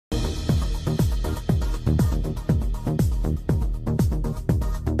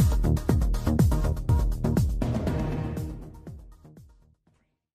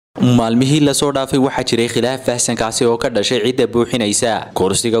maalmihii la soo dhaafay waxaa jiray khilaaf faahsankaasi oo ka dhashay cidda buuxinaysa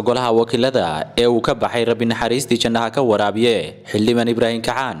kursiga golaha wakiilada ee uu ka baxay rabbi naxariistii jannaha ka waraabiye xildhibaan Ibraahim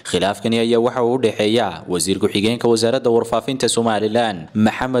Kacaan. khilaafkani ayaa waxa uu u dhaxeeya wasiirka Xigeenka Wasaarada Warfaafinta Somaliland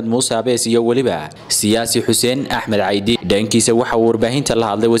Maxamed Muuse Abees iyo waliba siyaasi Xuseen Axmed Caydi. dhankiisa waxa uu warbaahinta la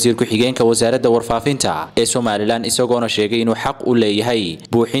hadlay wasiirka Xigeenka Wasaarada Warfaafinta ee Somaliland isagoona sheegay inuu xaq u leeyahay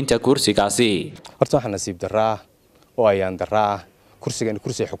buuxinta kursigaasi. horta waxaan nasiib daraa oo ayaan daraa kursigan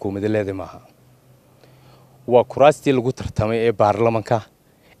kursi xukuumadda leedahay maaha waa kuraastii lagu tartamay ee baarlamaanka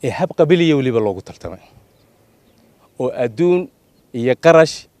ee hab qabiliye waliba loogu tartamay oo adduun iyo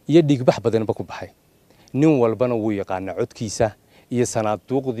qarash iyo dhigbax badanba ku baxay nin walbana wuu yaqaan codkiisa iyo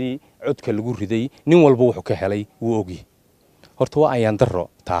sanaaduuqdii codka lagu riday nin walba wuxuu ka helay wuu ogi horta waa ayaan daro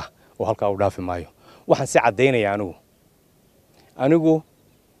taa oo halka uu dhaafi maayo waxaan si cadeynaya anigu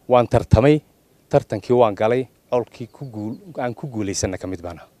waan tartamay tartankii waan galay olkii aan ku guuleysana kamid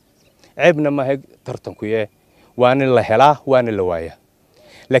baana ceebna ma heg tartanku waana la helaa waana la waaya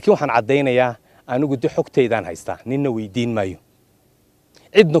laakiin waxaan cadeynayaa anigu de xogteydaan haystaa ninna weydiin maayo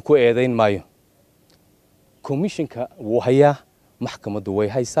cidna ku eedeyn maayo commissionka wuu hayaa maxkamaddu way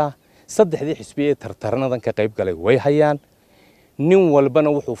haysaa saddexdii xisbi ee tartaranadan ka qayb galay way hayaan nin walbana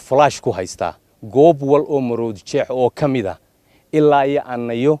wuxuu flash ku haystaa goob wal oo marood jeex oo kamida ilaa iyo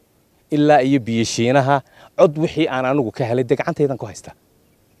anayo ilaa iyo biyashiinaha cod wixii aan anigu ka helay gacantaydan ku haysta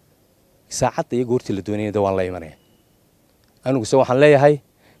saacada iyo goortii la doonayay waan la imanaya anigu se waxaan leeyahay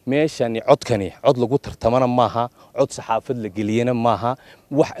meeshani codkani cod lagu tartamana maaha cod saxaafad la geliyana maaha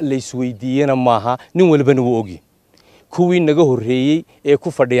wax la isweydiiyana maaha nin walbana wuu ogi kuwii naga horeeyay ee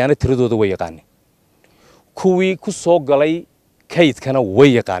ku fadhiyana tiradooda way yaqaaneen kuwii ku soo galay kaydkana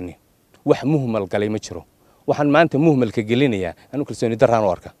way yaqaaneen wax muhmal galay ma jiro waxaan maanta muhmalka gelinayaa anigu kalsooni daraan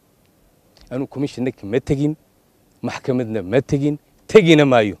u arka anu commissioner ma tagin maxkamadna ma tagin tagina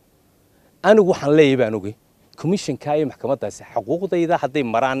maayo anigu waxaan leeyahay baan ogay commissionka ay maxkamadaasi xuquuqdayda haday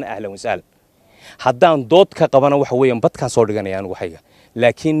maraan ahlan wasaal hadaan dood ka qabana wax weeyaan badkaan soo dhiganaya anigu xayga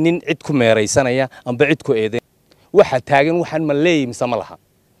laakiin nin cid ku meeraysanaya amba cid ku eedeyn waxa taagan waxaan ma leeyahay mise ma laha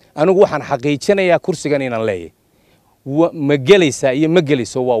anigu waxaan xaqiijinayaa kursigan inaan leeyahay ma gelaysa iyo ma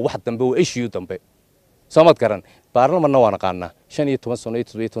gelayso waa wax dambe oo issue dambe samad garan baarlamaanna waan aqaanaa 15 sano iyo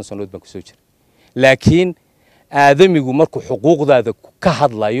 17 sano baan ku soo jiray laakiin aadamigu markuu xuquuqdaada ka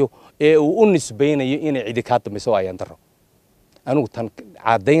hadlayo ee uu u nisbaynayo inay cid ka dambayso ayaan daro anigu tan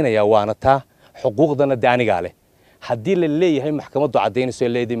cadeynaya waana taa xuquuqdana daaniga leh hadii la leeyahay maxkamaddu cadeynayso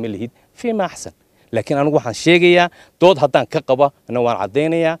leeyahay ma lihid fiima ahsan laakiin anigu waxaan sheegayaa dood hadaan ka qaba waan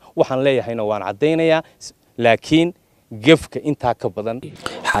cadeynayaa waxaan leeyahayna waan cadeynayaa laakiin gefka inta ka badan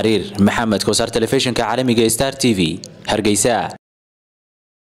xariir maxamed koosar telefishinka caalamiga Star TV Hargeysa.